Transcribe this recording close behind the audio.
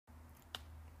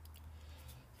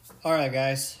All right,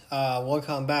 guys.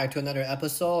 Welcome back to another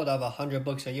episode of 100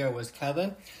 Books a Year with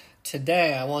Kevin.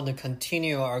 Today, I want to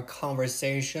continue our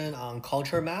conversation on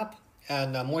culture map,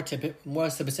 and more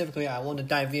specifically, I want to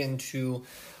dive into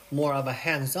more of a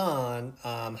hands-on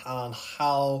on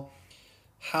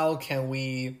how can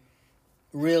we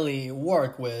really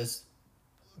work with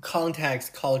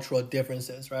context cultural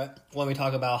differences, right? When we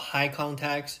talk about high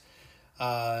context,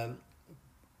 uh,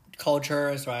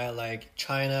 cultures, right? Like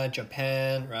China,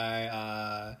 Japan,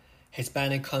 right?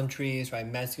 Hispanic countries, right?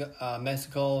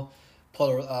 Mexico,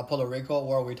 Puerto Rico,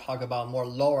 or we talk about more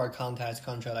lower context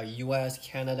country like U.S.,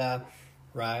 Canada,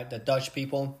 right? The Dutch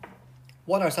people.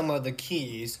 What are some of the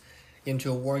keys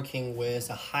into working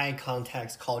with a high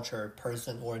context culture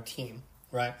person or team,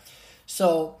 right?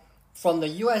 So from the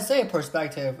USA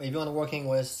perspective, if you want to working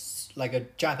with like a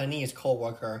Japanese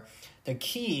coworker, the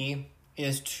key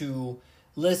is to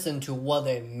listen to what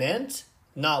they meant,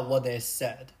 not what they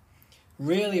said.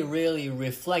 Really, really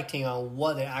reflecting on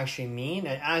what they actually mean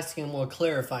and asking more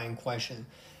clarifying questions.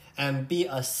 And be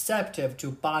receptive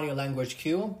to body language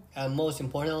cue, and most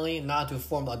importantly, not to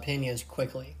form opinions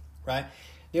quickly, right?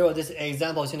 There were these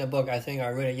examples in the book I think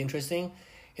are really interesting,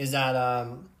 is that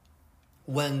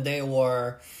when they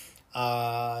were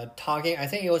talking, I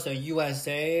think it was a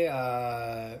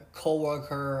USA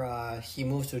co-worker, he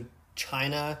moved to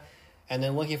China, and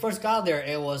then when he first got there,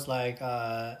 it was like,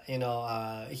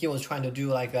 he was trying to do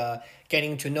like a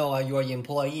getting to know your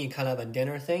employee kind of a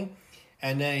dinner thing.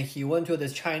 And then he went to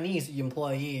this Chinese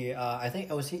employee, I think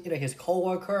it was either his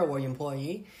coworker or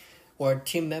employee or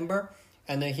team member.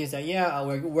 And then he said, yeah,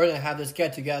 we're going to have this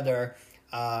get together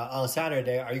on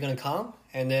Saturday. Are you going to come?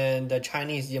 And then the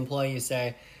Chinese employee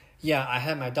say, yeah, I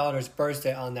had my daughter's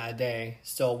birthday on that day,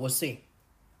 so we'll see.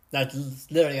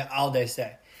 That's literally all they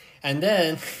say. And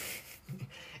then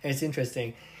it's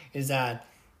interesting is that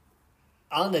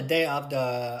on the day of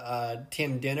the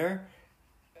team dinner,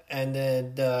 and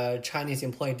then the Chinese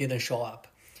employee didn't show up.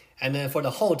 And then for the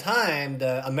whole time,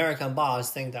 the American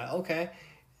boss think that, okay,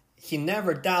 he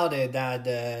never doubted that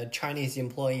the Chinese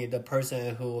employee, the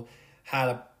person who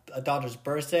had a daughter's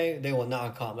birthday, they will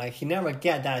not come. Like he never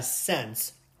get that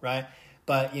sense, right?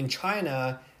 But in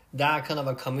China, that kind of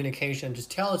a communication just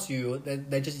tells you,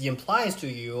 that just implies to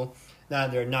you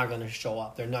that they're not going to show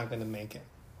up. They're not going to make it,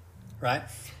 right?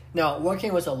 Now,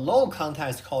 working with a low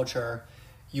context culture,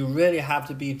 you really have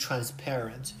to be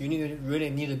transparent. You really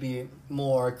need to be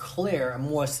more clear and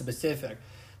more specific.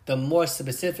 The more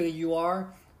specific you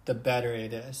are, the better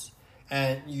it is.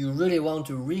 And you really want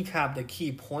to recap the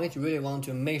key points. You really want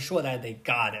to make sure that they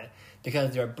got it,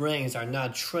 because their brains are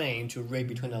not trained to read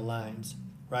between the lines,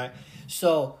 right?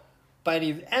 So by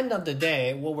the end of the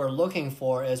day, what we're looking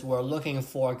for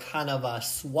kind of a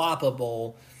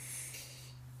swappable,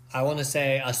 I want to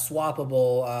say a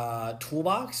swappable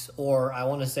toolbox, or I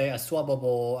want to say a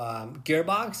swappable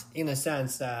gearbox, in the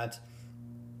sense that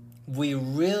we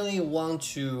really want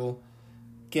to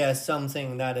get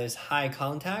something that is high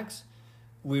context.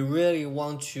 We really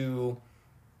want to,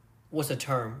 what's the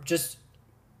term? Just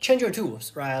change your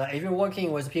tools, right? Like if you're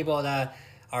working with people that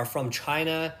are from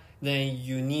China, then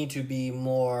you need to be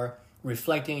more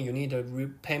reflecting. You need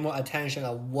to pay more attention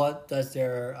on what does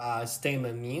their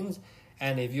statement means.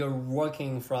 And if you're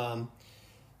working for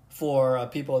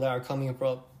people that are coming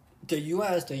from the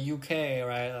US, the UK,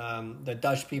 right, the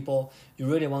Dutch people, you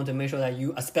really want to make sure that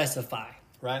you specify,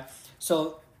 right?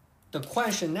 So the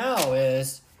question now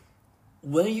is,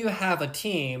 when you have a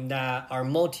team that are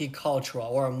multicultural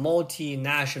or a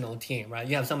multinational team, right?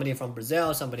 You have somebody from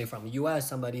Brazil, somebody from US,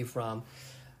 somebody from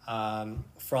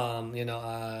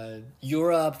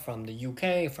Europe, from the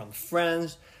UK, from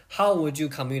France. How would you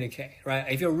communicate, right?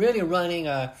 If you're really running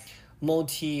a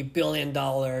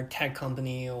multi-billion-dollar tech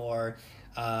company, or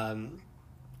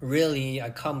really a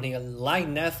company like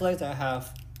Netflix that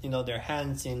have their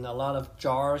hands in a lot of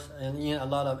jars and in a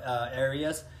lot of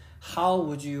areas, how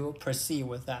would you proceed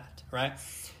with that, right?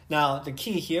 Now, the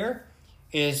key here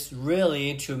is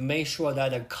really to make sure that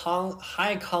the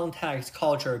high context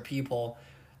culture people,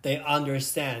 they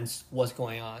understand what's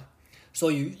going on. So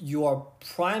your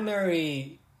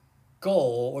primary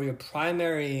goal, or your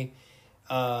primary,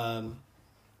 I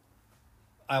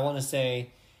want to say,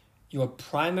 your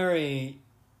primary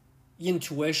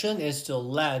intuition is to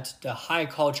let the high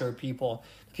culture people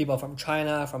from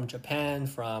China, from Japan,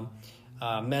 from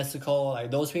Mexico,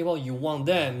 like those people, you want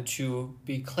them to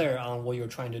be clear on what you're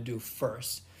trying to do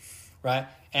first, right?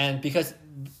 And because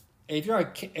if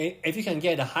you can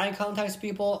get the high context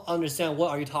people understand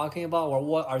what are you talking about or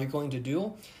what are you going to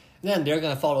do, then they're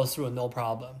going to follow through, no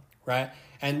problem, right?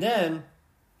 And then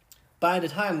by the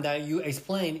time that you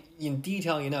explain in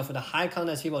detail enough for the high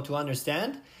context people to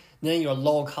understand, then your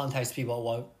low context people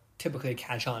will typically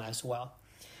catch on as well,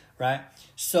 right?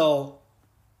 So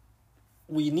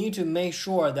we need to make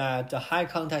sure that the high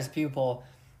context people,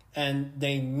 and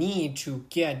they need to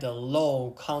get the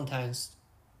low context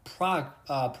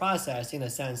process, in the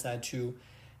sense that to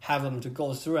have them to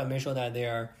go through and make sure that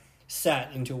they're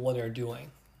set into what they're doing,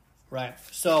 right?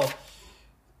 So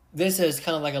this is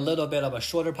kind of like a little bit of a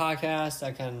shorter podcast.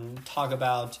 I can talk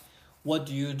about what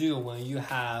do you do when you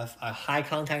have a high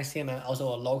context team and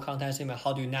also a low context team, and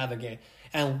how do you navigate.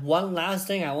 And one last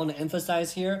thing I want to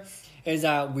emphasize here is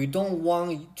that we don't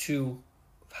want to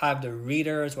have the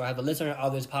readers or have the listener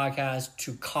of this podcast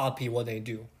to copy what they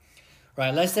do,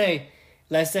 right? Let's say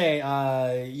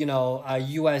a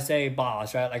USA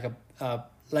boss, right?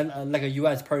 Like a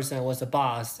US person was a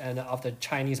boss, and of the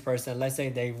Chinese person, let's say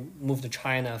they moved to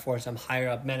China for some higher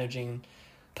up managing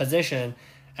position,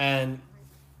 and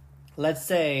let's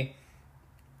say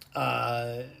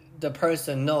the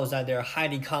person knows that they're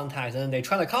highly contact, and they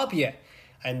try to copy it,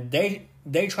 and they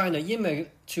trying to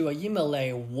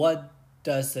emulate what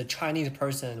does the Chinese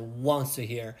person wants to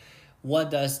hear,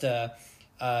 what does the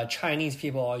Chinese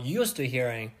people are used to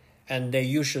hearing, and they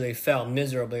usually fail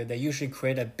miserably. They usually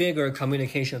create a bigger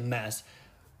communication mess.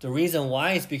 The reason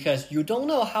why is because you don't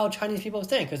know how Chinese people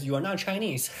think, because you are not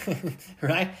Chinese,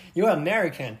 right? You're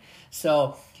American.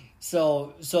 So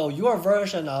your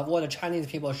version of what the Chinese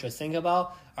people should think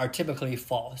about are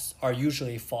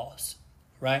usually false,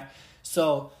 right?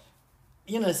 So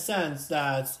in a sense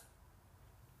that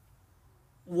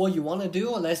what you want to do,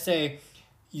 let's say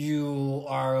you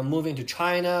are moving to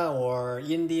China or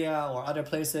India or other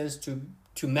places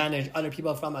to manage other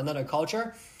people from another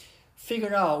culture,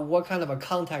 figure out what kind of a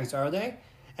context are they,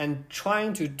 and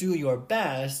trying to do your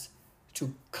best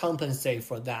to compensate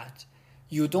for that.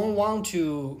 You don't want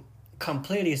to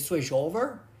completely switch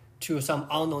over to some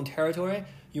unknown territory.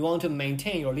 You want to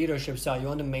maintain your leadership style. You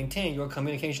want to maintain your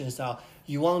communication style.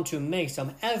 You want to make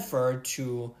some effort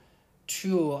to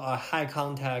a high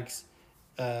context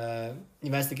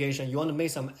investigation. You want to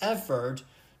make some effort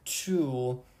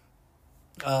to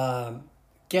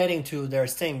getting to their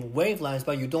same wavelengths,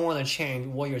 but you don't want to change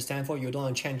what you stand for. You don't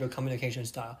want to change your communication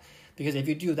style, because if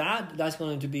you do that, that's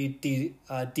going to be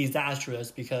disastrous,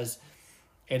 because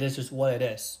it is just what it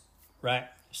is, right?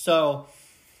 So,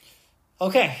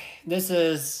 okay, this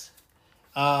is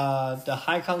the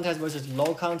high context versus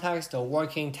low context, the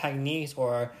working techniques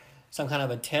or some kind of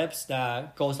a tips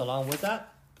that goes along with that.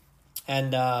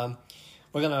 And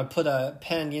we're going to put a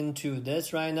pen into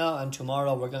this right now, and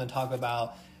tomorrow we're going to talk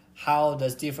about how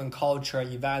does different culture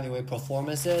evaluate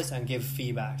performances and give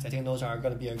feedbacks. I think those are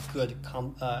going to be a good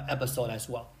episode as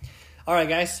well. All right,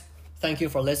 guys. Thank you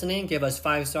for listening. Give us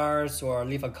 5 stars or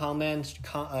leave a comment,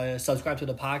 subscribe to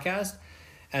the podcast,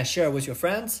 and share it with your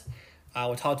friends. I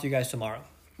will talk to you guys tomorrow.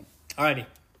 Alrighty.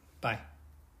 Bye.